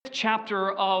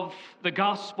chapter of the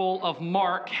Gospel of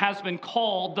Mark has been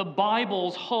called the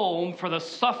Bible's home for the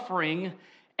suffering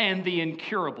and the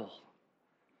incurable.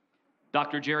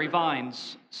 Dr. Jerry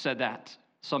Vines said that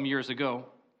some years ago.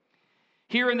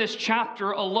 Here in this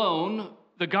chapter alone,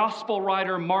 the Gospel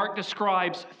writer Mark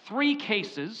describes 3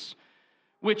 cases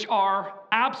which are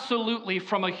absolutely,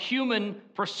 from a human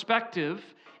perspective,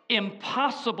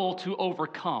 impossible to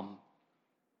overcome.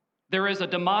 There is a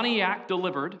demoniac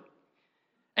delivered,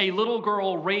 a little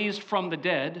girl raised from the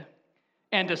dead,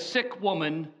 and a sick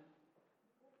woman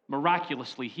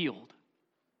miraculously healed.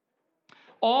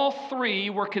 All 3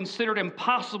 were considered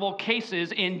impossible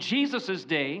cases in Jesus'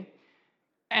 day,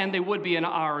 and they would be in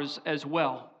ours as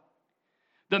well.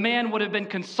 The man would have been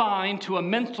consigned to a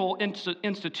mental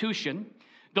institution.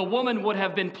 The woman would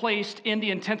have been placed in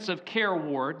the intensive care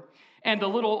ward, and the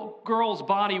little girl's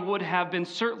body would have been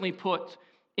certainly put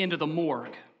into the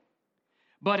morgue.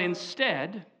 But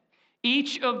instead,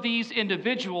 each of these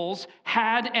individuals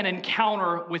had an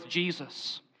encounter with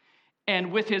Jesus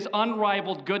and with his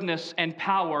unrivaled goodness and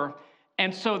power,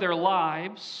 and so their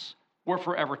lives were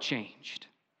forever changed.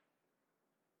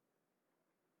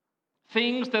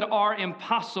 Things that are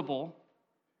impossible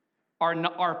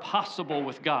are possible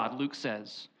with God, Luke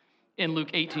says in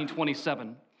Luke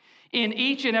 18:27. In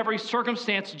each and every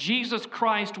circumstance, Jesus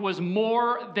Christ was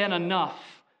more than enough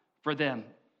for them.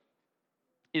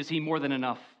 Is he more than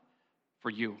enough for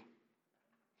you?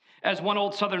 As one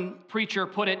old Southern preacher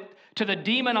put it, to the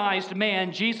demonized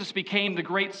man, Jesus became the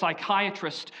great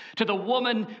psychiatrist. To the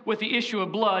woman with the issue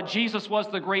of blood, Jesus was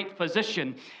the great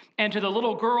physician. And to the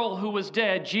little girl who was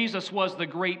dead, Jesus was the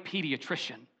great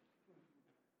pediatrician.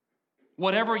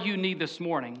 Whatever you need this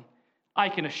morning, I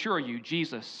can assure you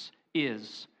Jesus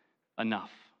is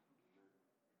enough.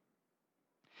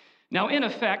 Now, in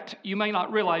effect, you may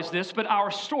not realize this, but our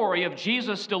story of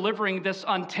Jesus delivering this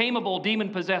untamable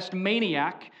demon-possessed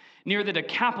maniac near the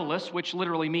Decapolis, which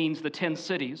literally means the 10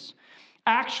 cities,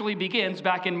 actually begins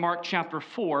back in Mark chapter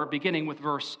 4, beginning with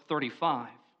verse 35.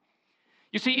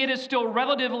 You see, it is still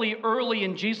relatively early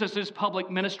in Jesus' public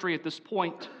ministry at this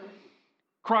point.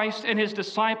 Christ and his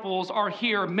disciples are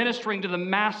here ministering to the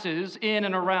masses in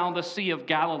and around the Sea of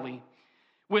Galilee,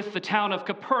 with the town of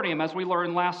Capernaum, as we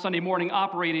learned last Sunday morning,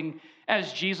 operating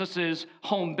as Jesus'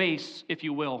 home base, if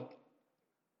you will.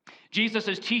 Jesus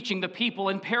is teaching the people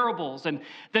in parables, and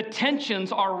the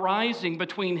tensions are rising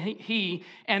between he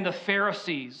and the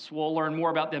Pharisees. We'll learn more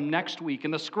about them next week,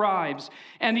 and the scribes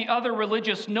and the other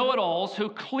religious know-it-alls who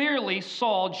clearly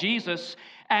saw Jesus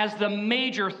as the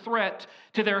major threat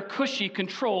to their cushy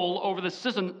control over the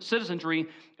citizenry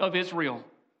of Israel.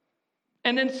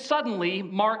 And then suddenly,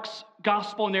 Mark's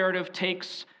gospel narrative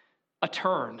takes a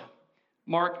turn.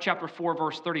 Mark chapter 4,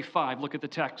 verse 35. Look at the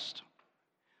text.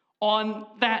 On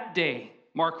that day,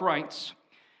 Mark writes,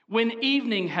 when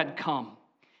evening had come,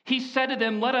 he said to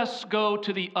them, let us go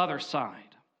to the other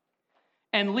side.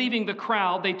 And leaving the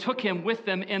crowd, they took him with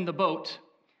them in the boat,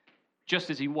 just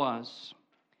as he was.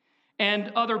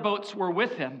 And other boats were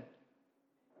with him.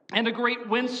 And a great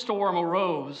windstorm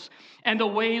arose, and the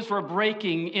waves were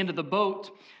breaking into the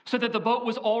boat, so that the boat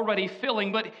was already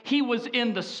filling, but he was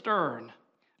in the stern,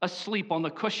 asleep on the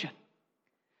cushion.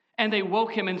 And they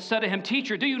woke him and said to him,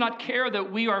 Teacher, do you not care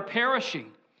that we are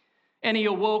perishing? And he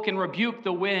awoke and rebuked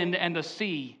the wind and the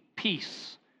sea.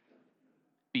 Peace,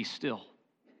 be still.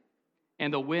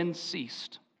 And the wind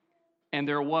ceased, and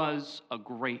there was a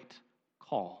great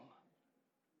calm.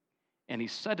 And he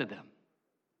said to them,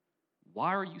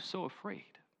 why are you so afraid?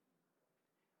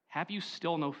 Have you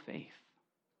still no faith?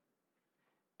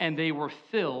 And they were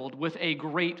filled with a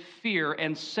great fear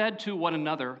and said to one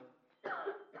another,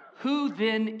 who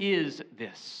then is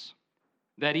this,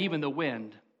 that even the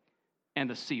wind and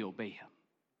the sea obey him?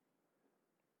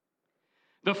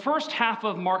 The first half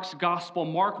of Mark's gospel,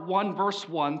 Mark 1, verse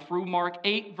 1 through Mark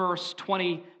 8, verse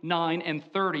 29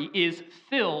 and 30, is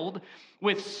filled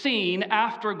with scene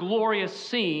after glorious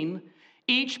scene,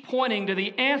 each pointing to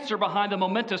the answer behind the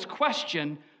momentous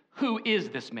question, who is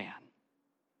this man?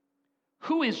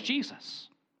 Who is Jesus?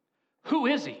 Who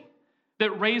is he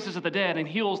that raises the dead and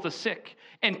heals the sick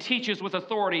and teaches with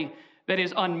authority that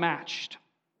is unmatched?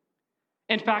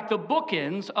 In fact, the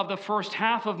bookends of the first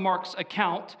half of Mark's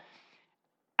account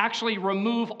actually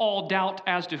remove all doubt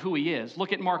as to who he is.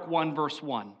 Look at Mark 1, verse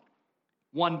 1.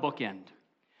 One bookend.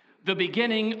 The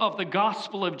beginning of the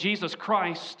gospel of Jesus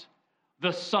Christ,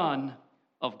 the Son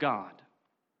of God.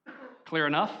 Clear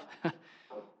enough?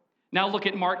 Now look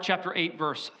at Mark chapter 8,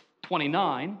 verse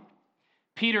 29.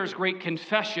 Peter's great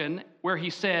confession where he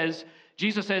says,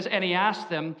 Jesus says, and he asked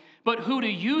them, but who do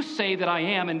you say that I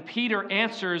am? And Peter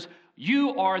answers,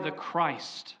 you are the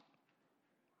Christ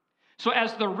So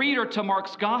as the reader to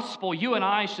Mark's gospel, you and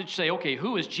I should say, okay,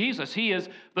 who is Jesus? He is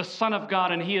the Son of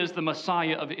God, and he is the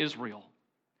Messiah of Israel.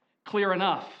 Clear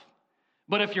enough.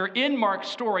 But if you're in Mark's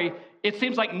story, it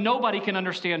seems like nobody can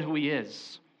understand who he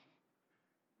is.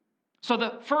 So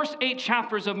the first 8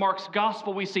 chapters of Mark's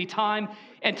gospel, we see time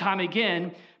and time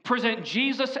again, present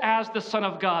Jesus as the Son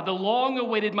of God, the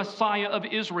long-awaited Messiah of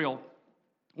Israel.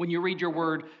 When you read your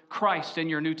word Christ in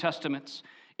your New Testaments,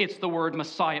 it's the word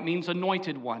Messiah. It means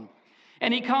anointed one.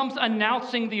 And he comes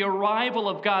announcing the arrival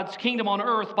of God's kingdom on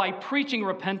earth by preaching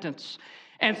repentance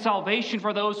and salvation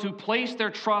for those who place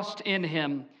their trust in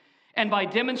him, and by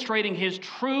demonstrating his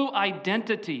true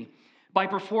identity by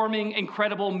performing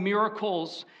incredible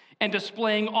miracles and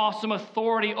displaying awesome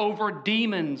authority over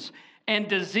demons and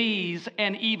disease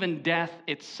and even death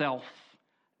itself.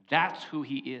 That's who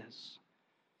he is.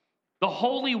 The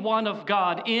Holy One of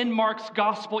God in Mark's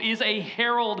gospel is a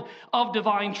herald of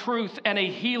divine truth and a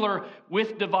healer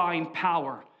with divine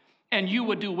power, and you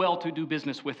would do well to do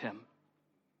business with him.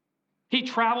 He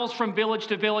travels from village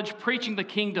to village preaching the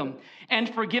kingdom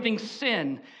and forgiving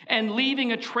sin and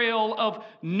leaving a trail of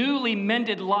newly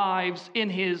mended lives in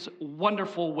his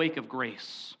wonderful wake of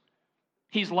grace.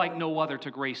 He's like no other to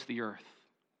grace the earth.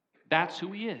 That's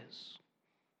who he is.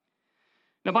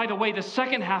 Now, by the way, the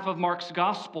second half of Mark's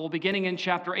gospel, beginning in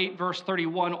chapter 8, verse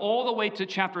 31, all the way to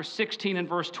chapter 16 and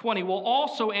verse 20, will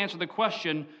also answer the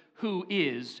question, who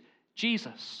is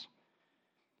Jesus?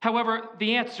 However,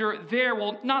 the answer there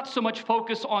will not so much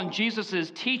focus on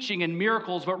Jesus' teaching and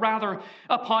miracles, but rather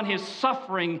upon his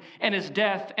suffering and his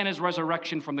death and his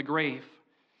resurrection from the grave.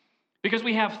 Because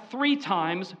we have 3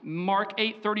 times, Mark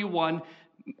 8:31,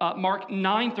 Mark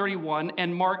 9:31,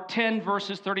 and Mark 10,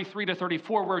 verses 33 to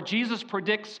 34, where Jesus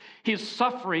predicts his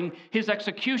suffering, his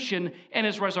execution, and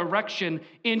his resurrection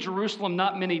in Jerusalem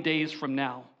not many days from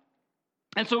now.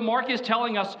 And so Mark is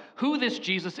telling us who this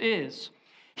Jesus is.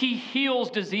 He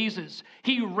heals diseases.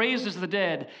 He raises the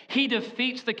dead. He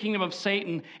defeats the kingdom of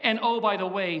Satan. And oh, by the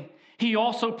way, he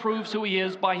also proves who he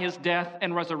is by his death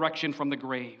and resurrection from the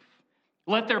grave.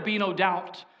 Let there be no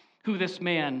doubt who this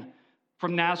man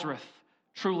from Nazareth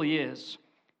truly is.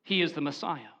 He is the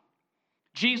Messiah.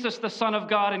 Jesus, the Son of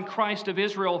God and Christ of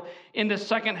Israel, in the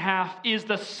second half, is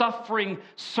the suffering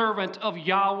servant of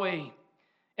Yahweh,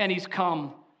 and he's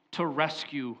come to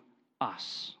rescue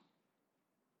us.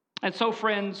 And so,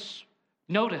 friends,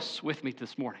 notice with me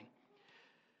this morning.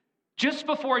 Just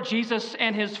before Jesus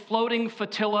and his floating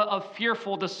flotilla of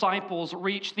fearful disciples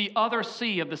reach the other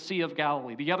sea of the Sea of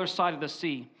Galilee, the other side of the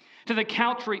sea, to the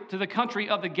country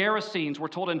of the Gerasenes, we're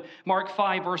told in Mark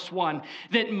 5, verse 1,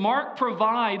 that Mark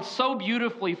provides so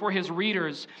beautifully for his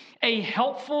readers a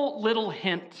helpful little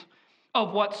hint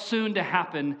of what's soon to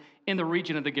happen in the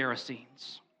region of the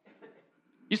Gerasenes.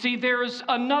 You see, there's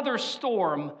another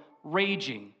storm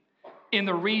raging in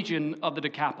the region of the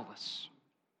Decapolis.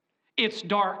 It's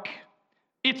dark,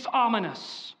 it's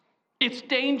ominous, it's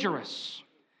dangerous,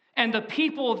 and the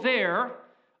people there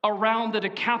around the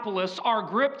Decapolis are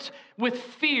gripped with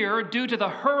fear due to the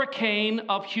hurricane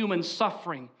of human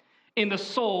suffering in the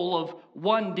soul of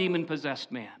one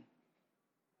demon-possessed man.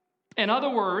 In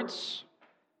other words,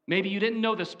 maybe you didn't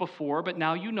know this before, but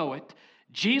now you know it.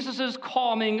 Jesus'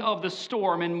 calming of the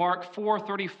storm in Mark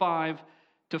 4:35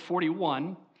 to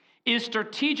 41 is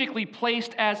strategically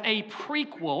placed as a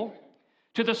prequel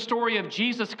to the story of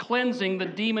Jesus cleansing the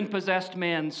demon-possessed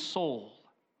man's soul.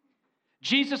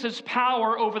 Jesus'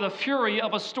 power over the fury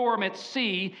of a storm at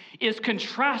sea is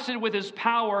contrasted with his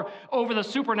power over the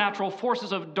supernatural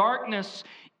forces of darkness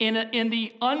in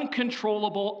the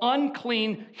uncontrollable,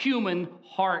 unclean human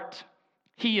heart.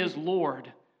 He is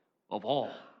Lord of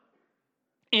all.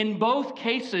 In both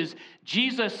cases,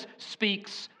 Jesus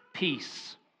speaks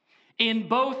peace. In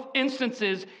both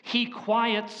instances, he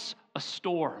quiets a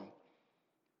storm.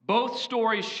 Both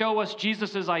stories show us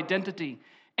Jesus' identity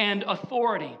and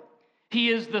authority. He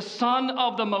is the Son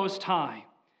of the Most High,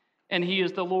 and he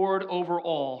is the Lord over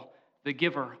all, the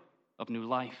giver of new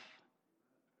life.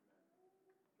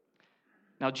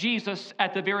 Now, Jesus,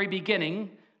 at the very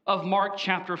beginning of Mark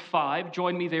chapter 5,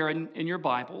 join me there in your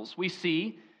Bibles, we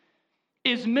see,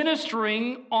 is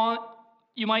ministering on,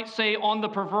 you might say, on the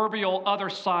proverbial other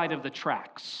side of the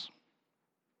tracks.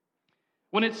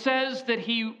 When it says that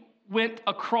he went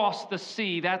across the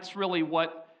sea, that's really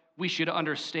what we should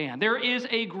understand. There is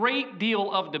a great deal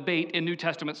of debate in New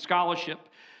Testament scholarship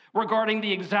regarding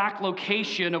the exact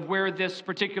location of where this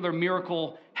particular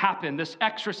miracle happened, this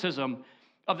exorcism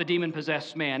of the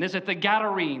demon-possessed man. Is it the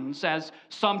Gadarenes, as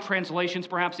some translations,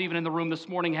 perhaps even in the room this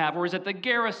morning, have, or is it the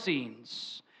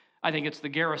Gerasenes? I think it's the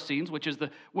Gerasenes, which is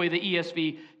the way the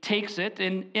ESV takes it.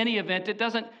 In any event, it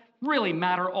doesn't really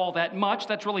matter all that much.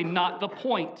 That's really not the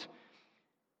point.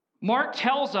 Mark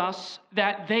tells us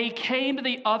that they came to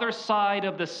the other side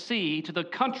of the sea, to the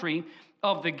country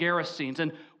of the Gerasenes.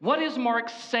 And what is Mark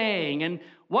saying, and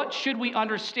what should we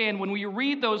understand when we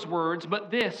read those words?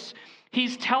 But this,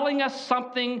 he's telling us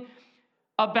something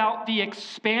about the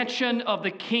expansion of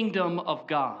the kingdom of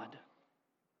God.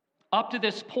 Up to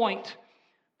this point,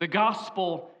 the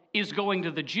gospel is going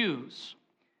to the Jews.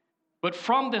 But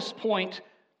from this point,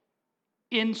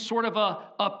 in sort of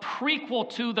a prequel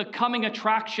to the coming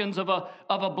attractions of a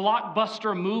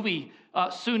blockbuster movie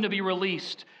soon to be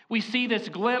released, we see this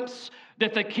glimpse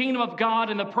that the kingdom of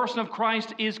God in the person of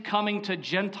Christ is coming to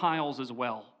Gentiles as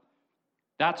well.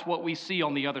 That's what we see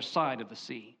on the other side of the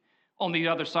sea, on the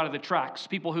other side of the tracks.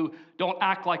 People who don't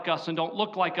act like us and don't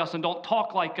look like us and don't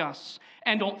talk like us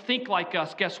and don't think like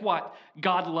us. Guess what?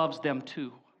 God loves them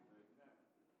too.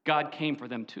 God came for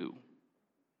them too.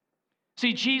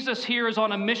 See, Jesus here is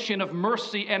on a mission of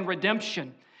mercy and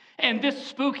redemption. And this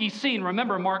spooky scene,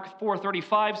 remember Mark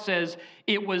 4:35 says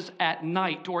it was at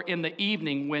night or in the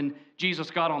evening when Jesus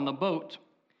got on the boat.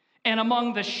 And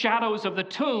among the shadows of the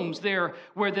tombs there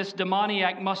where this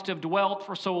demoniac must have dwelt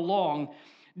for so long,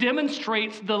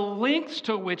 demonstrates the lengths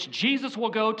to which Jesus will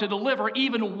go to deliver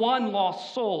even one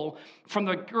lost soul from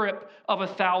the grip of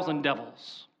 1,000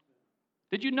 devils.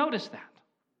 Did you notice that?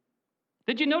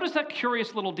 Did you notice that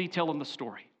curious little detail in the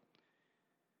story?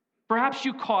 Perhaps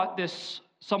you caught this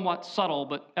somewhat subtle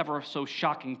but ever so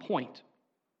shocking point.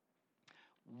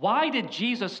 Why did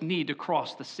Jesus need to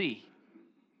cross the sea?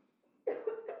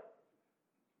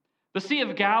 The Sea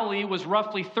of Galilee was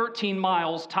roughly 13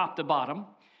 miles top to bottom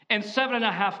and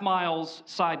 7.5 miles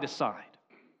side to side.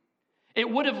 It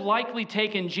would have likely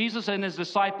taken Jesus and his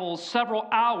disciples several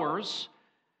hours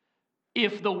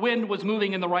if the wind was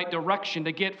moving in the right direction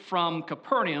to get from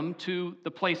Capernaum to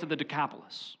the place of the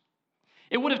Decapolis.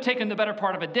 It would have taken the better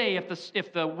part of a day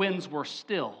if the winds were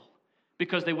still,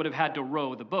 because they would have had to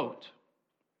row the boat.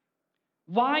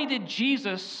 Why did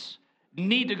Jesus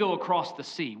need to go across the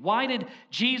sea? Why did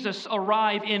Jesus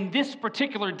arrive in this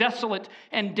particular desolate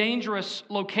and dangerous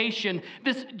location,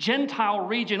 this Gentile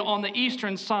region on the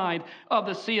eastern side of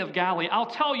the Sea of Galilee? I'll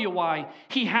tell you why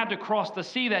he had to cross the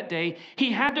sea that day.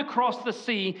 He had to cross the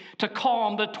sea to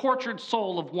calm the tortured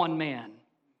soul of one man.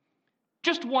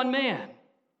 Just one man.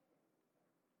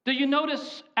 Do you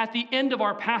notice at the end of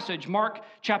our passage, Mark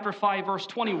chapter 5, verse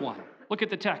 21? Look at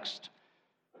the text.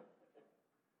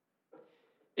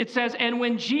 It says, and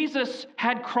when Jesus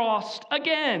had crossed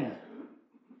again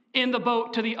in the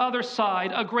boat to the other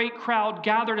side, a great crowd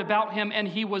gathered about him, and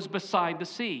he was beside the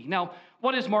sea. Now,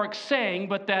 what is Mark saying?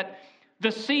 But that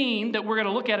the scene that we're going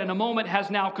to look at in a moment has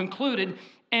now concluded,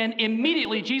 and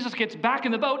immediately Jesus gets back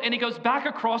in the boat, and he goes back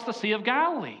across the Sea of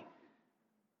Galilee.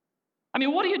 I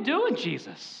mean, what are you doing,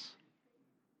 Jesus?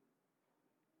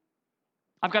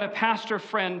 I've got a pastor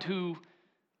friend who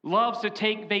loves to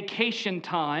take vacation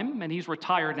time, and he's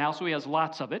retired now, so he has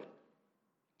lots of it,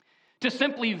 to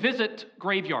simply visit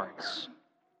graveyards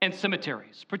and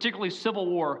cemeteries, particularly Civil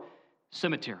War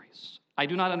cemeteries. I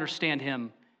do not understand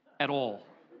him at all.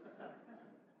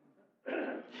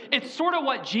 It's sort of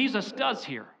what Jesus does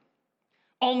here,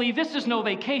 only this is no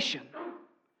vacation.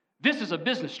 This is a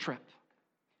business trip.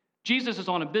 Jesus is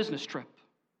on a business trip.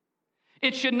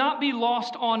 It should not be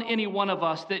lost on any one of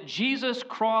us that Jesus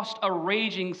crossed a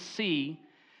raging sea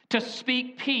to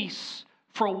speak peace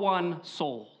for one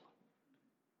soul.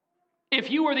 If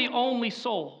you were the only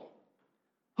soul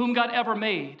whom God ever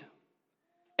made,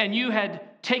 and you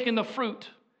had taken the fruit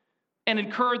and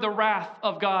incurred the wrath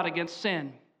of God against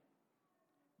sin,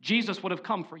 Jesus would have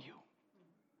come for you.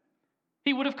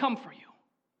 He would have come for you.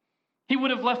 He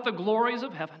would have left the glories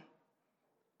of heaven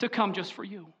to come just for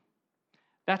you.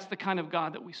 That's the kind of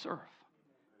God that we serve.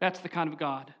 That's the kind of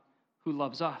God who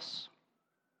loves us.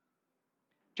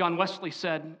 John Wesley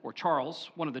said, or Charles,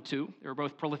 one of the two, they were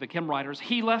both prolific hymn writers,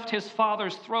 he left his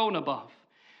Father's throne above,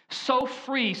 so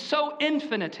free, so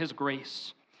infinite his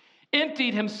grace,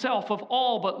 emptied himself of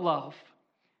all but love,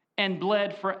 and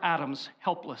bled for Adam's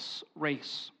helpless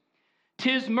race.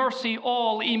 'Tis mercy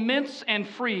all immense and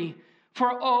free,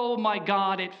 for oh my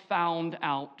God, it found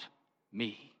out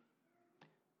me.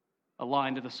 A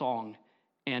line to the song,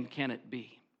 and can it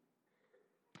be?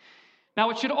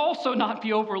 Now, it should also not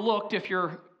be overlooked, if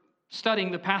you're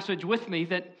studying the passage with me,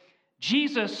 that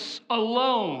Jesus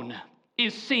alone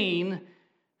is seen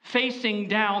facing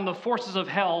down the forces of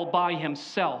hell by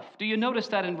himself. Do you notice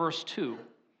that in verse 2?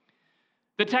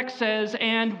 The text says,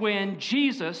 and when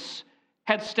Jesus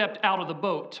had stepped out of the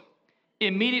boat,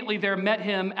 immediately there met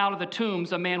him out of the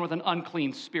tombs a man with an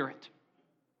unclean spirit.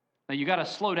 Now, you got to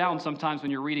slow down sometimes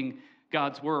when you're reading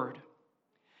God's word.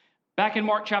 Back in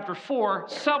Mark chapter 4,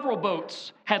 several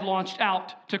boats had launched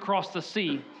out to cross the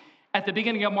sea. At the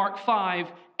beginning of Mark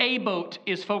 5, a boat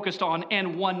is focused on,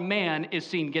 and one man is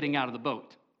seen getting out of the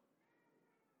boat.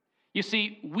 You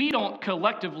see, we don't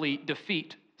collectively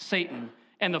defeat Satan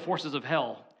and the forces of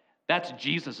hell. That's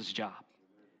Jesus' job.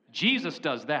 Jesus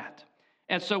does that.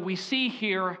 And so we see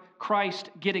here Christ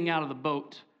getting out of the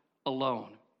boat alone.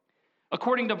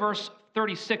 According to verse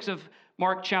 36 of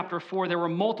Mark chapter 4, there were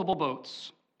multiple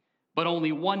boats, but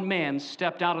only one man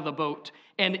stepped out of the boat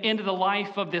and into the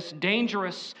life of this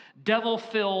dangerous,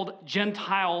 devil-filled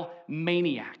Gentile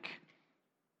maniac.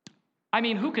 I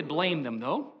mean, who could blame them,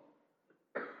 though?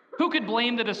 Who could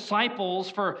blame the disciples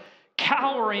for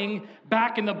cowering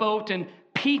back in the boat and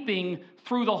peeping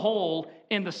through the hole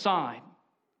in the side?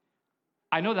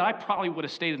 I know that I probably would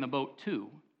have stayed in the boat too.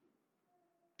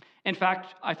 In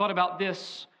fact, I thought about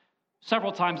this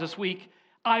several times this week.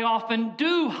 I often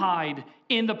do hide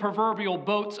in the proverbial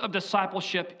boats of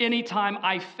discipleship anytime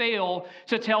I fail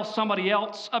to tell somebody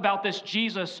else about this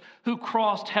Jesus who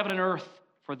crossed heaven and earth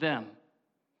for them.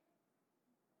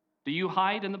 Do you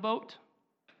hide in the boat?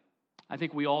 I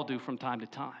think we all do from time to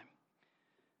time.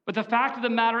 But the fact of the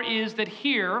matter is that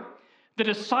here, the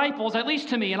disciples, at least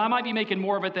to me, and I might be making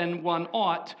more of it than one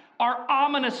ought, are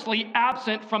ominously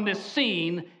absent from this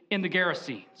scene in the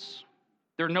Gerasenes.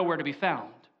 They're nowhere to be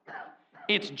found.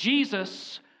 It's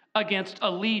Jesus against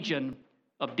a legion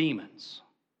of demons.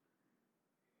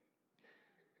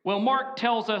 Well, Mark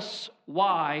tells us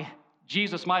why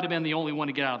Jesus might have been the only one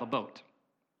to get out of the boat.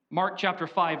 Mark chapter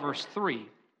 5, verse 3.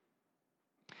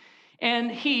 And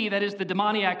he, that is the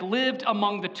demoniac, lived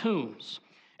among the tombs,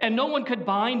 and no one could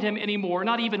bind him anymore,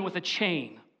 not even with a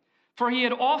chain. For he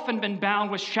had often been bound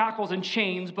with shackles and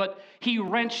chains, but he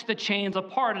wrenched the chains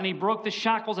apart, and he broke the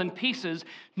shackles in pieces.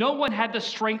 No one had the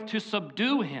strength to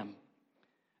subdue him.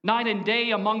 Night and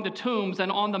day among the tombs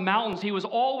and on the mountains, he was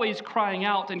always crying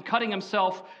out and cutting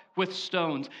himself with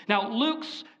stones. Now,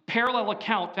 Luke's parallel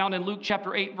account, found in Luke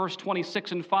chapter 8, verse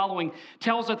 26 and following,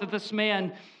 tells us that this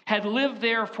man had lived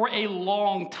there for a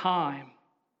long time,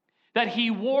 that he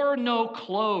wore no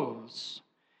clothes,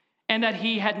 and that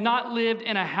he had not lived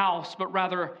in a house, but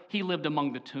rather he lived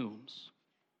among the tombs.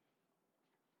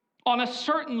 On a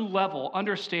certain level,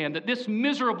 understand that this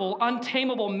miserable,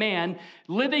 untamable man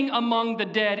living among the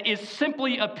dead is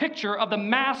simply a picture of the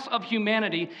mass of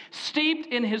humanity steeped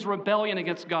in his rebellion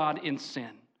against God in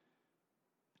sin.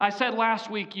 I said last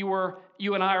week you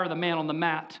and I are the man on the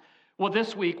mat. Well,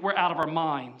 this week we're out of our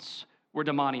minds. We're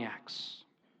demoniacs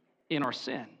in our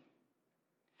sin.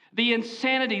 The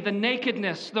insanity, the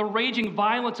nakedness, the raging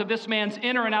violence of this man's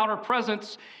inner and outer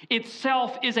presence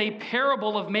itself is a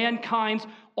parable of mankind's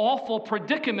awful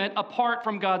predicament apart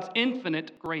from God's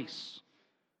infinite grace.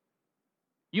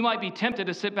 You might be tempted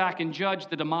to sit back and judge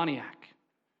the demoniac,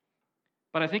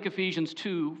 but I think Ephesians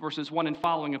 2, verses 1 and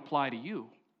following apply to you.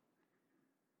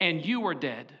 And you were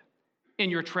dead in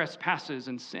your trespasses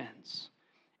and sins,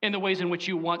 in the ways in which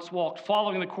you once walked,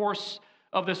 following the course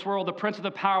of this world, the prince of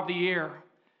the power of the air.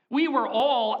 We were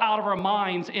all out of our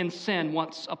minds in sin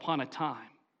once upon a time.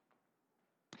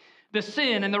 The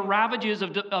sin and the ravages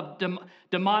of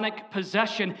demonic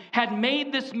possession had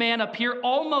made this man appear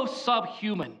almost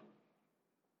subhuman.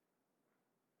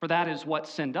 For that is what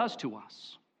sin does to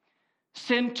us.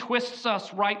 Sin twists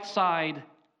us right side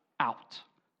out.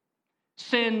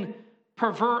 Sin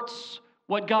perverts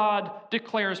what God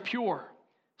declares pure.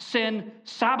 Sin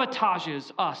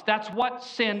sabotages us. That's what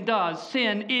sin does.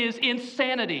 Sin is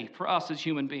insanity for us as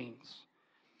human beings.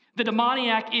 The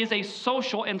demoniac is a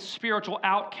social and spiritual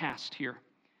outcast here.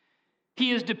 He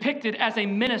is depicted as a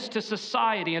menace to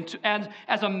society and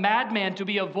as a madman to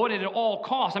be avoided at all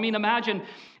costs. I mean, imagine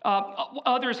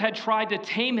others had tried to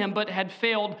tame him but had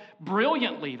failed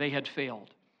brilliantly. They had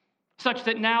failed, such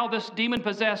that now this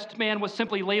demon-possessed man was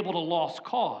simply labeled a lost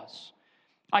cause.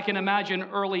 I can imagine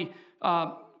early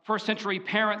first century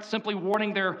parents simply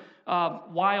warning their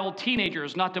wild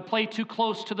teenagers not to play too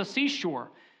close to the seashore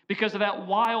because of that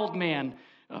wild man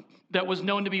that was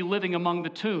known to be living among the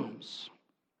tombs.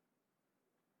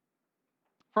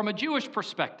 From a Jewish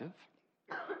perspective,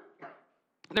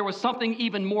 there was something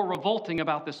even more revolting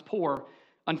about this poor,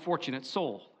 unfortunate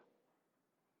soul.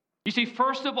 You see,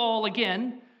 first of all,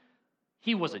 again,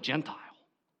 he was a Gentile.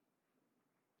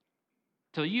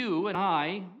 To you and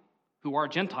I, who are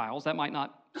Gentiles, that might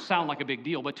not sound like a big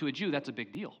deal, but to a Jew, that's a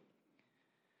big deal.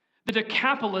 The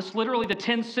Decapolis, literally the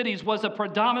 10 cities, was a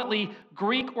predominantly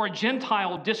Greek or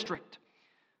Gentile district.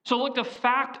 So look, that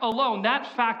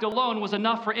fact alone was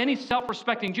enough for any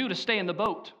self-respecting Jew to stay in the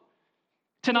boat,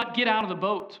 to not get out of the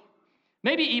boat.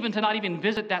 maybe even to not even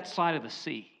visit that side of the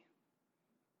sea.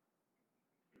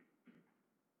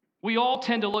 We all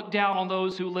tend to look down on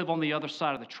those who live on the other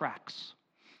side of the tracks,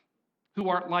 who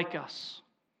aren't like us,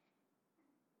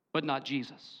 but not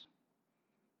Jesus.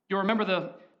 You remember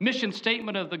the mission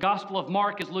statement of the Gospel of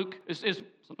Mark is Luke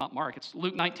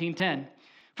 19:10.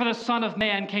 For the Son of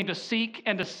Man came to seek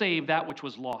and to save that which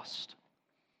was lost.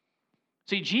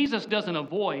 See, Jesus doesn't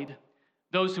avoid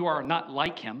those who are not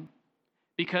like him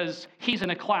because he's in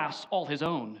a class all his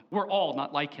own. We're all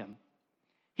not like him.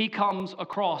 He comes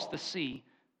across the sea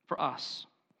for us.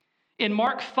 In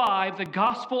Mark 5, the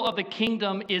gospel of the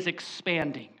kingdom is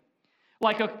expanding.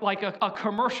 Like a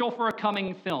commercial for a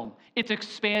coming film. It's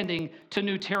expanding to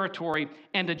new territory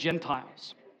and to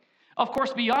Gentiles. Of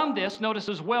course, beyond this, notice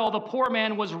as well, the poor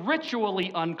man was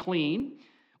ritually unclean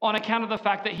on account of the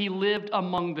fact that he lived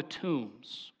among the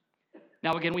tombs.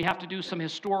 Now, again, we have to do some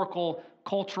historical,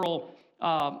 cultural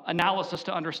analysis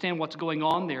to understand what's going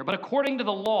on there. But according to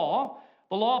the law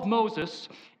of Moses,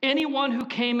 anyone who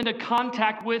came into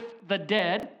contact with the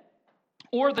dead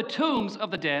or the tombs of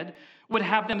the dead would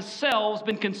have themselves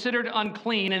been considered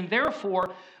unclean and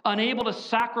therefore unable to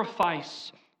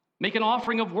sacrifice, make an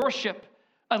offering of worship,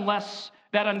 unless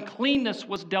that uncleanness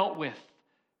was dealt with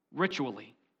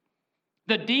ritually.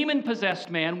 The demon-possessed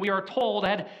man, we are told,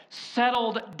 had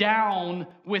settled down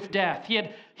with death.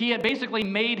 He had basically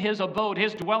made his abode,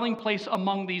 his dwelling place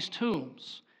among these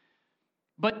tombs.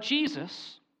 But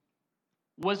Jesus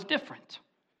was different.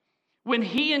 When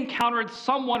he encountered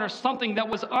someone or something that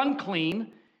was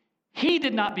unclean, he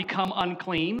did not become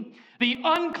unclean. The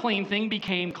unclean thing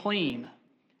became clean.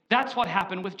 That's what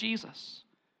happened with Jesus.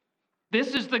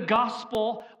 This is the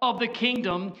gospel of the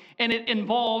kingdom, and it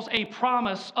involves a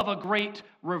promise of a great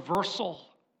reversal.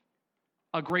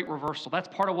 A great reversal. That's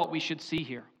part of what we should see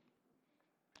here.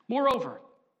 Moreover,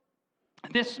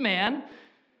 this man,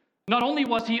 not only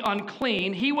was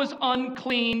he was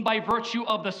unclean by virtue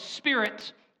of the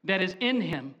spirit that is in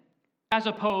him, as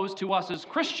opposed to us as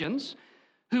Christians,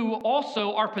 who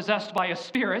also are possessed by a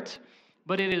spirit,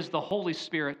 but it is the Holy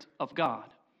Spirit of God.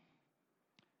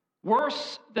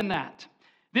 Worse than that,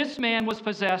 this man was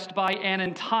possessed by an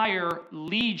entire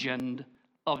legion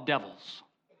of devils.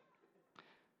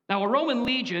 Now, a Roman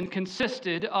legion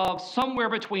consisted of somewhere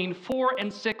between 4,000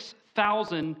 and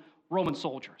 6,000 Roman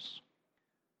soldiers.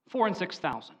 4,000 and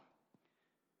 6,000.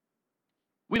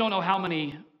 We don't know how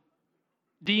many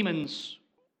demons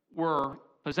were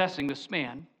possessing this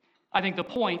man. I think the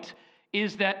point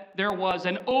is that there was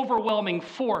an overwhelming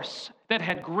force that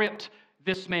had gripped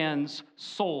this man's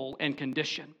soul and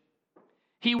condition.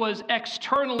 He was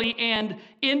externally and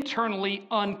internally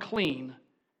unclean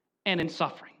and in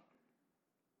suffering.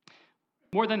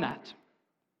 More than that,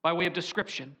 by way of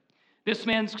description, this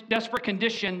man's desperate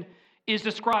condition is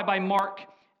described by Mark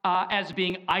as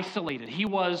being isolated. He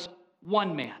was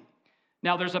one man.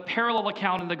 Now, there's a parallel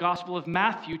account in the Gospel of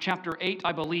Matthew, chapter 8,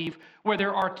 I believe, where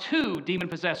there are 2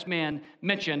 demon-possessed men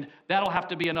mentioned. That'll have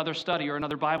to be another study or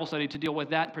another Bible study to deal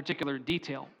with that particular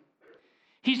detail.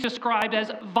 He's described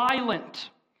as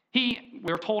violent.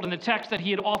 We're told in the text that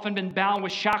he had often been bound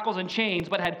with shackles and chains,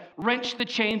 but had wrenched the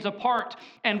chains apart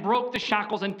and broke the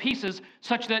shackles in pieces,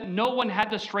 such that no one had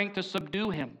the strength to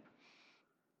subdue him.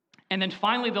 And then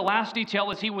finally, the last detail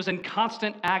is he was in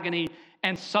constant agony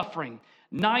and suffering.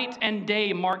 Night and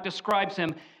day, Mark describes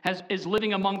him as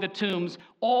living among the tombs,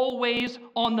 always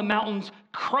on the mountains,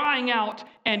 crying out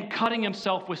and cutting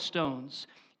himself with stones.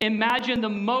 Imagine the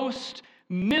most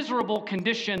miserable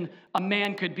condition a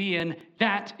man could be in.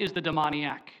 That is the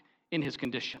demoniac in his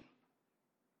condition.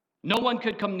 No one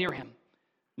could come near him.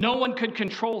 No one could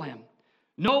control him.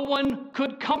 No one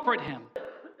could comfort him.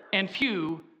 And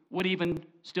few would even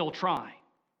still try.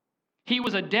 He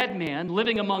was a dead man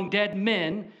living among dead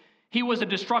men. He was a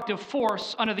destructive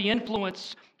force under the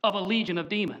influence of a legion of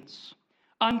demons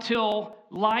until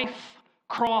life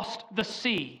crossed the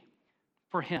sea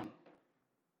for him.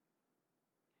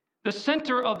 The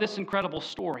center of this incredible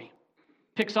story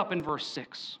picks up in verse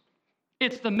 6.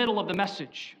 It's the middle of the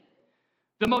message.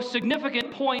 The most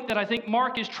significant point that I think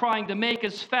Mark is trying to make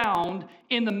is found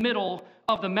in the middle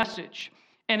of the message.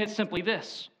 And it's simply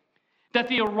this, that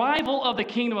the arrival of the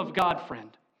kingdom of God, friend,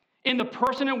 in the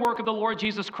person and work of the Lord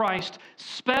Jesus Christ,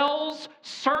 spells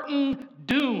certain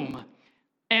doom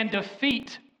and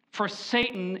defeat for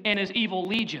Satan and his evil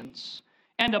legions,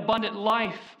 and abundant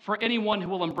life for anyone who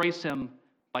will embrace him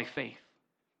by faith.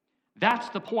 That's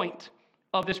the point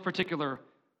of this particular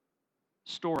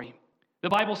story. The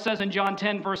Bible says in John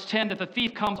 10, verse 10, that the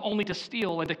thief comes only to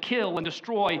steal and to kill and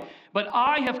destroy. But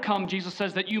I have come, Jesus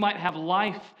says, that you might have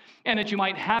life and that you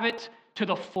might have it to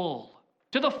the full.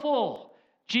 To the full.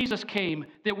 Jesus came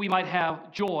that we might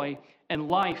have joy and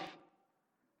life.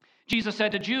 Jesus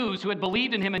said to Jews who had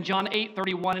believed in him in John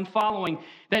 8:31 and following,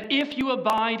 that if you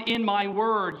abide in my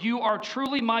word, you are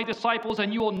truly my disciples,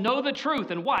 and you will know the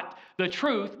truth. And what? The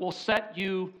truth will set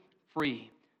you free.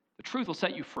 The truth will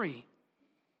set you free.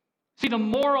 See, the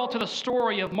moral to the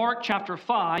story of Mark chapter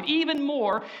 5, even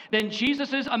more than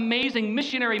Jesus' amazing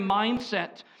missionary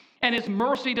mindset and his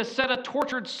mercy to set a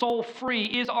tortured soul free,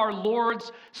 is our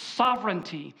Lord's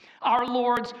sovereignty, our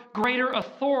Lord's greater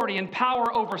authority and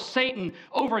power over Satan,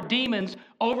 over demons,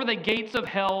 over the gates of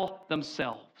hell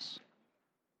themselves.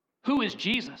 Who is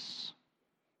Jesus?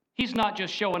 He's not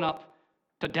just showing up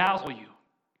to dazzle you.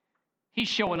 He's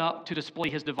showing up to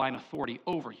display his divine authority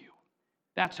over you.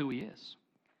 That's who he is.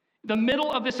 The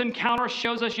middle of this encounter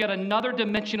shows us yet another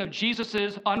dimension of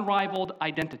Jesus' unrivaled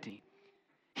identity.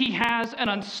 He has an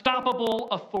unstoppable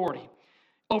authority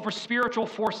over spiritual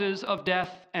forces of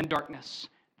death and darkness.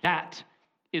 That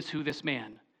is who this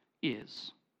man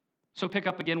is. So pick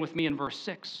up again with me in verse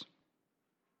 6.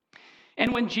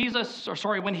 And when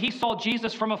he saw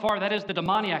Jesus from afar, that is, the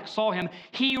demoniac saw him,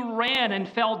 he ran and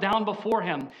fell down before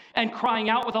him. And crying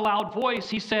out with a loud voice,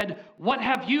 he said, "What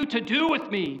have you to do with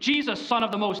me, Jesus, Son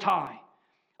of the Most High?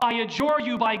 I adjure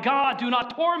you by God, do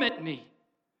not torment me."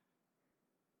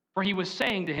 For he was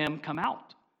saying to him, "Come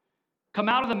out. Come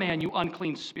out of the man, you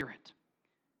unclean spirit."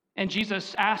 And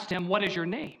Jesus asked him, "What is your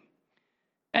name?"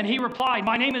 And he replied,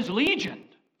 "My name is Legion,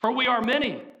 for we are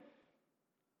many."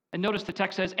 And notice the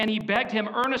text says, and he begged him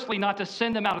earnestly not to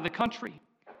send them out of the country.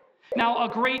 Now a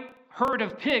great herd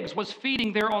of pigs was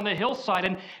feeding there on the hillside,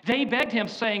 and they begged him,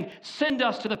 saying, "Send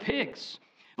us to the pigs.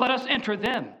 Let us enter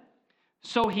them."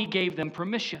 So he gave them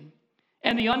permission.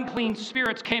 And the unclean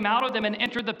spirits came out of them and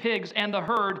entered the pigs, and the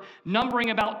herd, numbering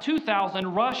about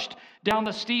 2,000, rushed down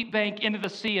the steep bank into the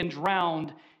sea and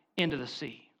drowned into the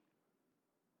sea.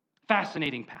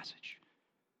 Fascinating passage.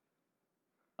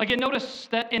 Again, notice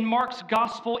that in Mark's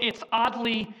gospel, it's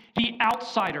oddly the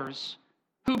outsiders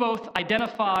who both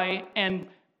identify and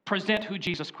present who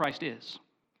Jesus Christ is.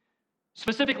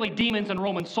 Specifically, demons and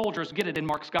Roman soldiers get it in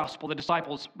Mark's gospel. The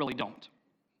disciples really don't.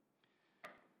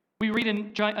 We read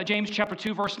in James chapter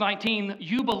 2, verse 19,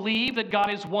 "You believe that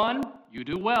God is one? You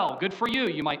do well. Good for you,"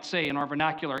 you might say in our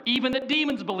vernacular. "Even the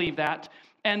demons believe that,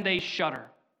 and they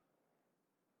shudder."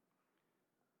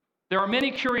 There are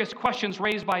many curious questions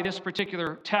raised by this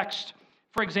particular text.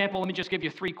 For example, let me just give you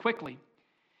three quickly.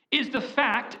 Is the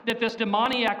fact that this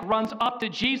demoniac runs up to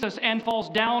Jesus and falls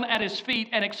down at his feet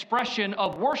an expression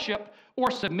of worship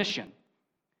or submission?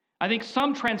 I think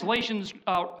some translations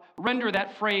render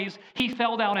that phrase, "he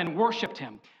fell down and worshiped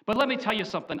him." But let me tell you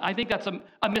something. I think that's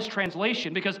a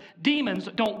mistranslation, because demons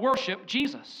don't worship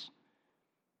Jesus.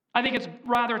 I think it's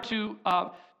rather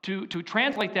to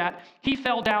translate that, he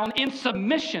fell down in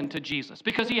submission to Jesus,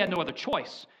 because he had no other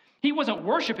choice. He wasn't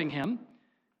worshiping him.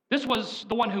 This was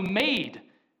the one who made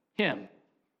him.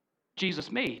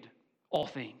 Jesus made all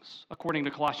things, according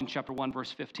to Colossians chapter 1,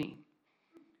 verse 15.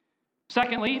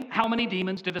 Secondly, how many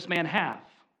demons did this man have?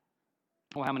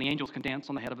 Well, how many angels can dance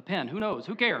on the head of a pin? Who knows?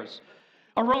 Who cares?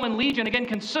 A Roman legion, again,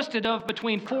 consisted of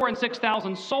between 4,000 and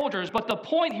 6,000 soldiers. But the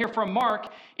point here from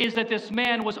Mark is that this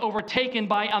man was overtaken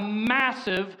by a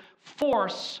massive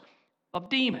force of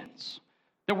demons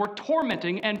that were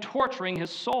tormenting and torturing his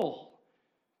soul.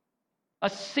 A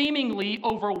seemingly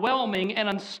overwhelming and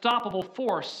unstoppable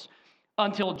force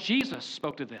until Jesus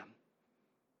spoke to them,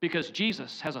 because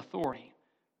Jesus has authority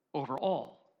over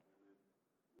all.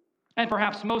 And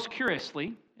perhaps most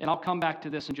curiously, and I'll come back to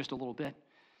this in just a little bit,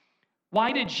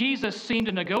 why did Jesus seem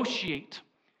to negotiate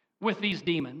with these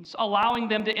demons, allowing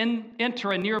them to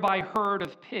enter a nearby herd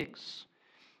of pigs?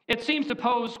 It seems to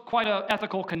pose quite an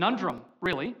ethical conundrum,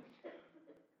 really,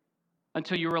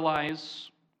 until you realize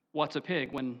what's a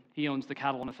pig when he owns the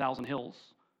cattle on 1,000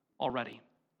 hills already.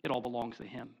 It all belongs to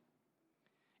him.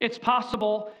 It's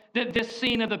possible that this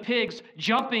scene of the pigs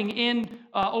jumping in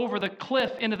over the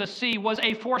cliff into the sea was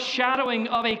a foreshadowing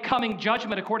of a coming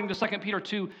judgment, according to 2 Peter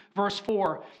 2, verse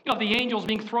 4, of the angels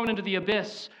being thrown into the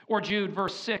abyss, or Jude,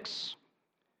 verse 6.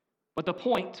 But the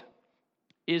point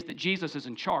is that Jesus is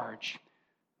in charge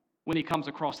when he comes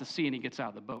across the sea and he gets out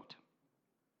of the boat.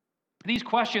 These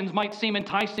questions might seem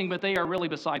enticing, but they are really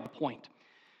beside the point.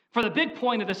 For the big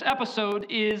point of this episode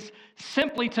is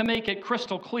simply to make it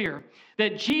crystal clear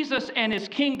that Jesus and his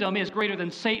kingdom is greater than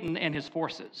Satan and his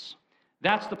forces.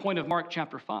 That's the point of Mark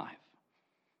chapter 5.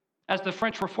 As the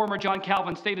French reformer John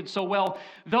Calvin stated so well,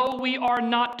 though we are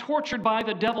not tortured by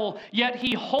the devil, yet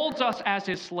he holds us as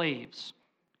his slaves,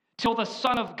 till the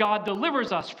Son of God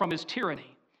delivers us from his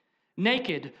tyranny.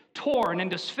 naked, torn, and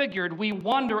disfigured, we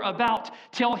wander about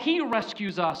till he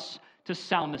rescues us to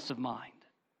soundness of mind.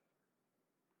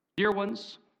 Dear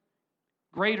ones,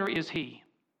 greater is he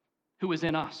who is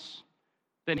in us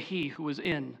than he who is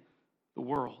in the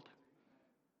world.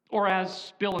 Or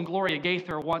as Bill and Gloria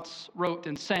Gaither once wrote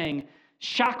and sang,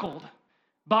 shackled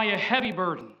by a heavy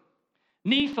burden,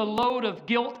 'neath a load of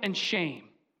guilt and shame,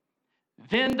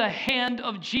 then the hand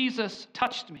of Jesus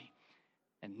touched me,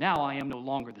 and now I am no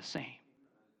longer the same.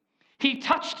 He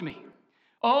touched me.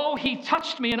 Oh, he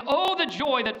touched me, and oh, the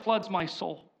joy that floods my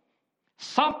soul.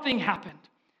 Something happened,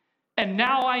 and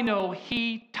now I know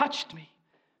he touched me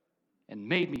and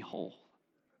made me whole.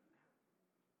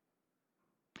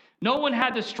 No one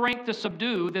had the strength to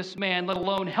subdue this man, let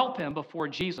alone help him before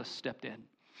Jesus stepped in.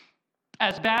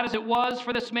 As bad as it was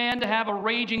for this man to have a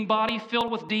raging body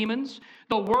filled with demons,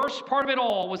 the worst part of it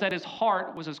all was that his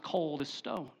heart was as cold as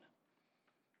stone.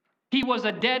 He was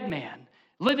a dead man,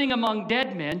 living among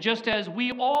dead men, just as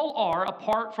we all are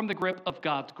apart from the grip of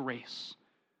God's grace,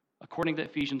 according to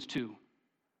Ephesians 2.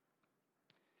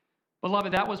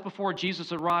 Beloved, that was before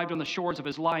Jesus arrived on the shores of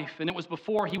his life, and it was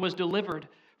before he was delivered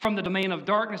from the domain of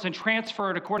darkness and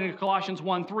transferred, according to Colossians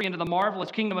 1:3, into the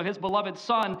marvelous kingdom of his beloved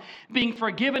Son, being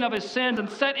forgiven of his sins and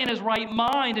set in his right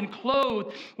mind and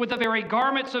clothed with the very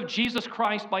garments of Jesus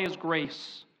Christ by his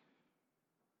grace.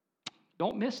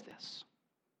 Don't miss this.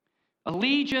 A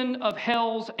legion of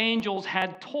hell's angels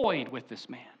had toyed with this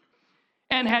man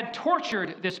and had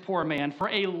tortured this poor man for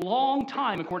a long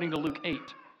time, according to Luke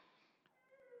 8.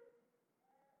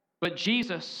 But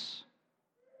Jesus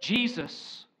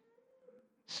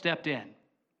stepped in.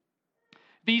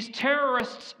 These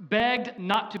terrorists begged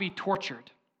not to be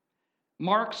tortured.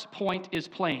 Mark's point is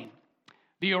plain.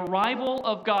 The arrival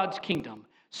of God's kingdom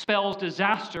spells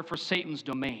disaster for Satan's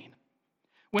domain.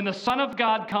 When the Son of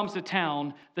God comes to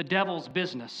town, the devil's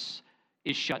business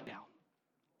is shut down.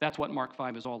 That's what Mark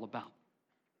 5 is all about.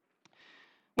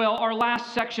 Well, our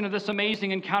last section of this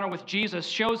amazing encounter with Jesus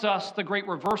shows us the great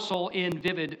reversal in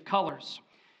vivid colors.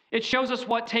 It shows us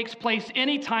what takes place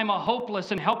anytime a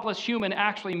hopeless and helpless human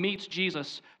actually meets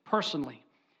Jesus personally.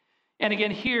 And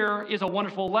again, here is a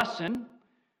wonderful lesson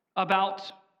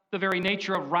about the very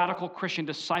nature of radical Christian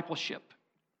discipleship.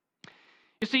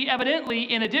 You see,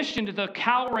 evidently, in addition to the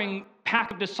cowering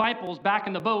pack of disciples back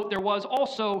in the boat, there was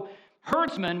also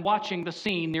herdsmen watching the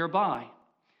scene nearby.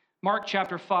 Mark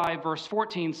chapter 5, verse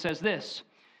 14 says this,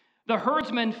 "The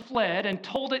herdsmen fled and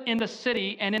told it in the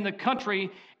city and in the country,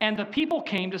 and the people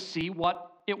came to see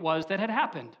what it was that had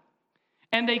happened.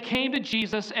 And they came to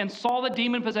Jesus and saw the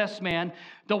demon-possessed man,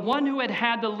 the one who had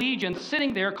had the legion,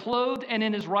 sitting there clothed and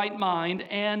in his right mind,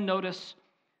 and notice,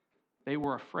 they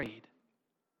were afraid."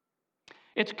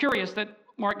 It's curious that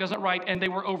Mark doesn't write, and they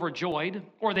were overjoyed,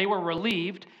 or they were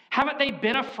relieved. Haven't they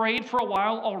been afraid for a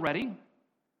while already?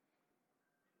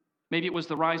 Maybe it was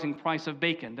the rising price of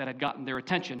bacon that had gotten their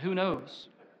attention. Who knows?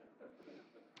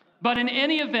 But in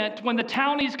any event, when the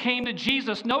townies came to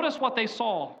Jesus, notice what they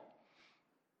saw.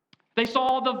 They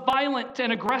saw the violent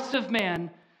and aggressive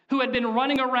man who had been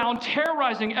running around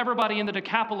terrorizing everybody in the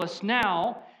Decapolis,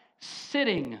 now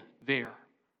sitting there.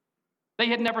 They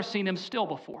had never seen him still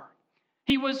before.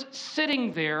 He was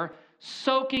sitting there,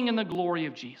 soaking in the glory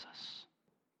of Jesus.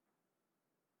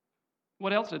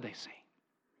 What else did they see?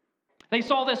 They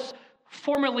saw this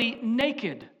formerly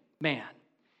naked man,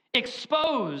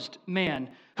 exposed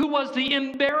man, who was the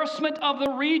embarrassment of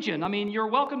the region. I mean, you're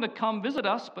welcome to come visit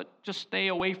us, but just stay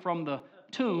away from the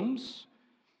tombs.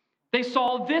 They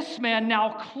saw this man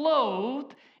now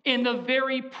clothed in the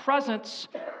very presence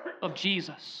of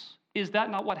Jesus. Is that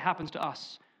not what happens to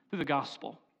us through the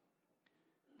gospel?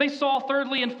 They saw,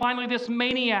 thirdly and finally, this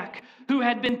maniac who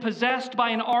had been possessed by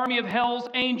an army of hell's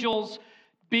angels,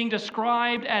 being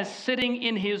described as sitting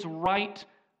in his right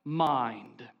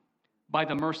mind by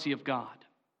the mercy of God.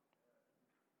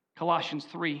 Colossians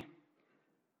 3,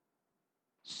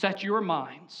 set your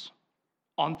minds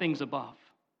on things above,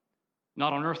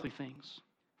 not on earthly things.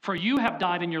 For you have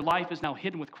died, and your life is now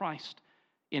hidden with Christ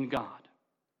in God.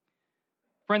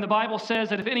 Friend, the Bible says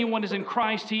that if anyone is in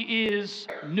Christ, he is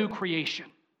new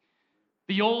creation.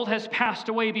 The old has passed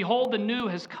away. Behold, the new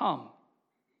has come.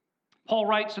 Paul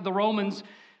writes to the Romans,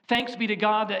 "Thanks be to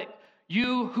God that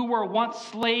you who were once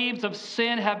slaves of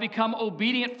sin have become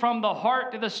obedient from the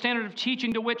heart to the standard of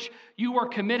teaching to which you were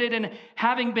committed, and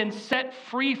having been set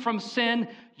free from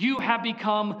sin, you have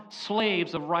become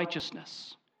slaves of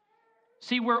righteousness."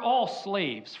 See, we're all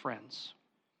slaves, friends.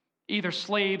 Either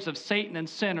slaves of Satan and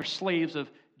sin or slaves of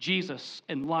Jesus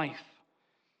and life.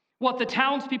 What the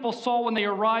townspeople saw when they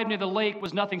arrived near the lake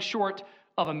was nothing short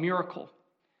of a miracle.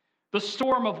 The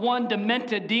storm of one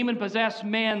demented, demon-possessed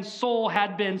man's soul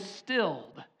had been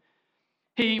stilled.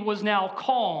 He was now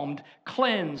calmed,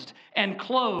 cleansed, and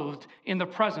clothed in the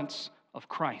presence of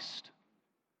Christ.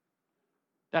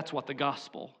 That's what the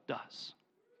gospel does.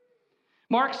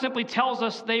 Mark simply tells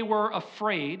us they were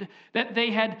afraid, that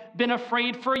they had been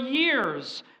afraid for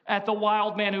years at the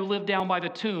wild man who lived down by the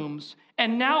tombs,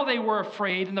 and now they were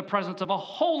afraid in the presence of a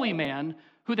holy man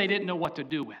who they didn't know what to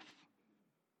do with.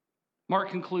 Mark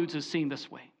concludes his scene this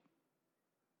way.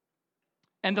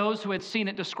 And those who had seen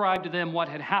it described to them what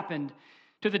had happened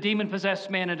to the demon-possessed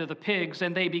man and to the pigs,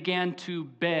 and they began to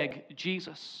beg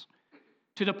Jesus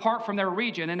to depart from their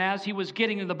region. And as he was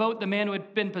getting in the boat, the man who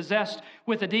had been possessed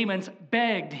with the demons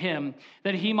begged him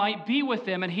that he might be with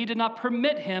them, and he did not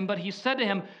permit him, but he said to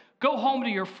him, "Go home to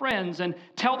your friends and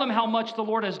tell them how much the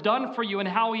Lord has done for you and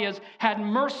how he has had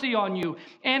mercy on you."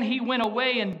 And he went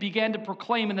away and began to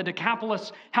proclaim in the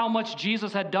Decapolis how much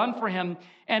Jesus had done for him,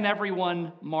 and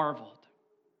everyone marveled.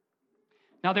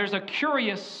 Now there's a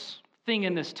curious thing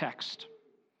in this text,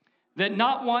 that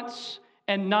not once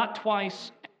and not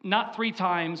twice, not 3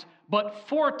 times, but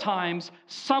 4 times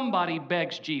somebody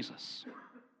begs Jesus.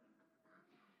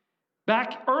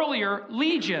 Back earlier,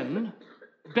 Legion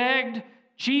begged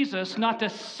Jesus not to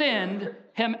send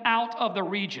him out of the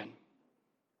region,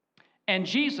 and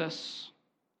Jesus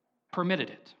permitted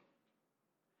it.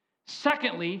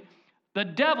 Secondly, the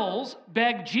devils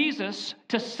begged Jesus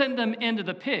to send them into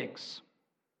the pigs,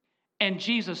 and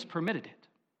Jesus permitted it.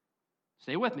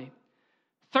 Stay with me.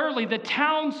 Thirdly, the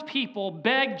townspeople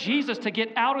begged Jesus to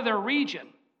get out of their region,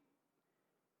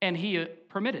 and he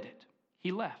permitted it.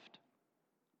 He left.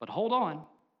 But hold on.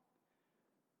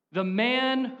 The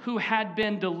man who had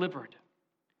been delivered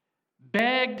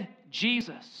begged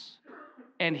Jesus,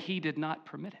 and he did not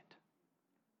permit it.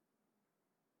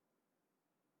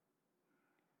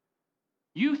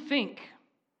 You think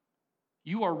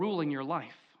you are ruling your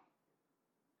life.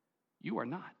 You are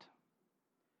not.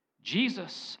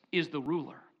 Jesus is the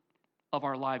ruler of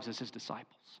our lives as his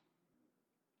disciples.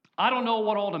 I don't know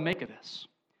what all to make of this,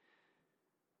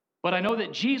 but I know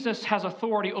that Jesus has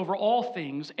authority over all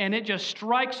things, and it just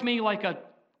strikes me like a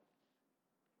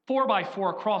 4x4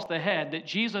 across the head that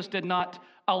Jesus did not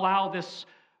allow this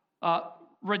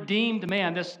redeemed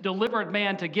man, this delivered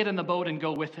man, to get in the boat and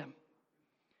go with him.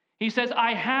 He says,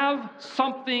 "I have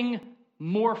something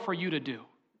more for you to do."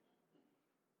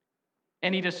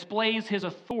 And he displays his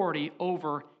authority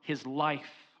over his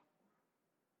life.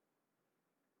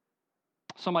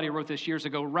 Somebody wrote this years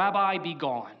ago, "Rabbi, be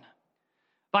gone.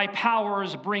 Thy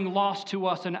powers bring loss to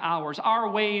us and ours. Our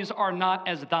ways are not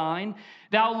as thine.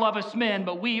 Thou lovest men,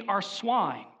 but we are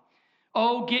swine.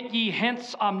 Oh, get ye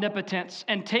hence, omnipotence,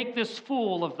 and take this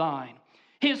fool of thine.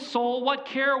 His soul, what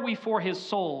care we for his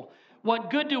soul? What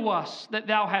good to us that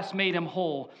thou hast made him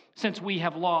whole, since we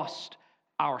have lost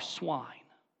our swine?"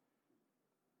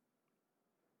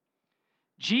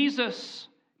 Jesus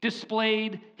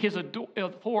displayed his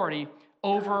authority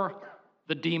over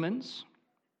the demons,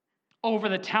 over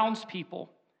the townspeople,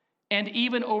 and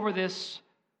even over this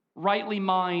rightly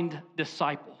minded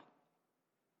disciple.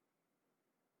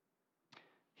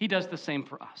 He does the same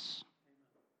for us.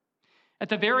 At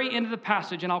the very end of the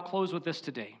passage, and I'll close with this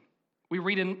today, we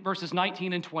read in verses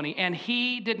 19 and 20, "And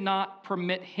he did not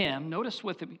permit him," notice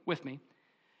with me,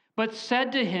 "but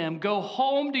said to him, Go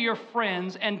home to your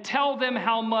friends and tell them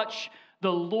how much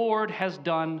the Lord has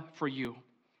done for you,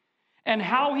 and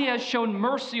how he has shown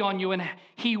mercy on you." And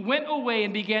he went away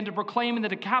and began to proclaim in the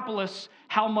Decapolis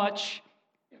how much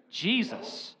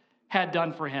Jesus had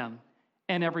done for him,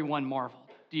 and everyone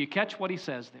marveled. Do you catch what he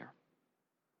says there?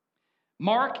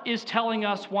 Mark is telling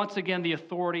us once again the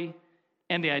authority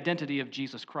and the identity of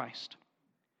Jesus Christ.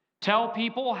 Tell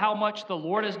people how much the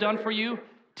Lord has done for you.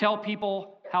 Tell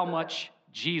people how much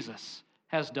Jesus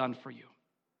has done for you.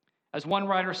 As one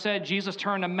writer said, Jesus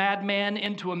turned a madman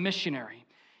into a missionary.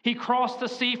 He crossed the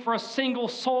sea for a single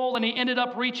soul, and he ended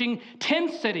up reaching 10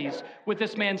 cities with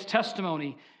this man's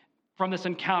testimony from this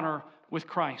encounter with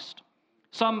Christ.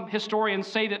 Some historians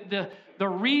say that the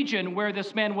region where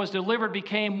this man was delivered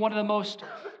became one of the most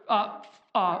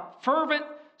fervent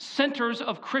centers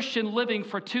of Christian living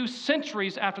for 2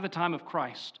 centuries after the time of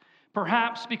Christ,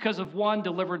 perhaps because of one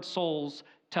delivered soul's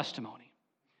testimony.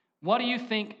 What do you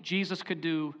think Jesus could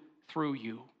do through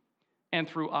you and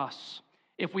through us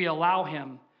if we allow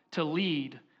him to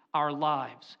lead our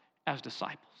lives as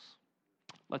disciples?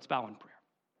 Let's bow in prayer.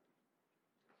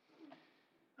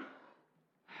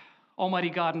 Almighty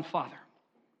God and Father,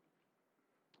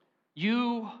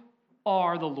 you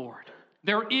are the Lord.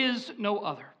 There is no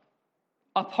other.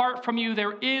 Apart from you,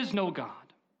 there is no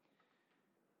God.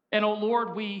 And, oh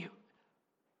Lord, we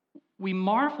we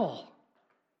marvel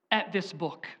at this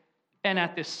book and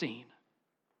at this scene.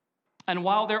 And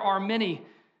while there are many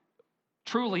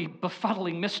truly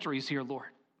befuddling mysteries here, Lord,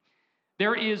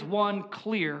 there is one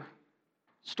clear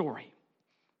story,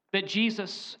 that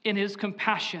Jesus, in his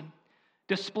compassion,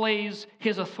 displays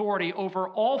his authority over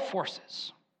all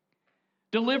forces.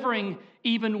 Delivering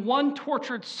even one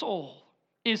tortured soul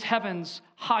is heaven's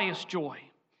highest joy.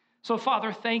 So,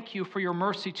 Father, thank you for your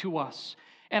mercy to us.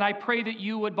 And I pray that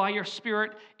you would, by your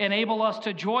Spirit, enable us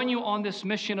to join you on this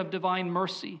mission of divine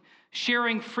mercy,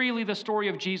 sharing freely the story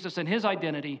of Jesus and his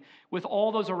identity with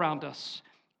all those around us.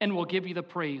 And we'll give you the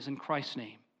praise in Christ's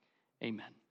name. Amen.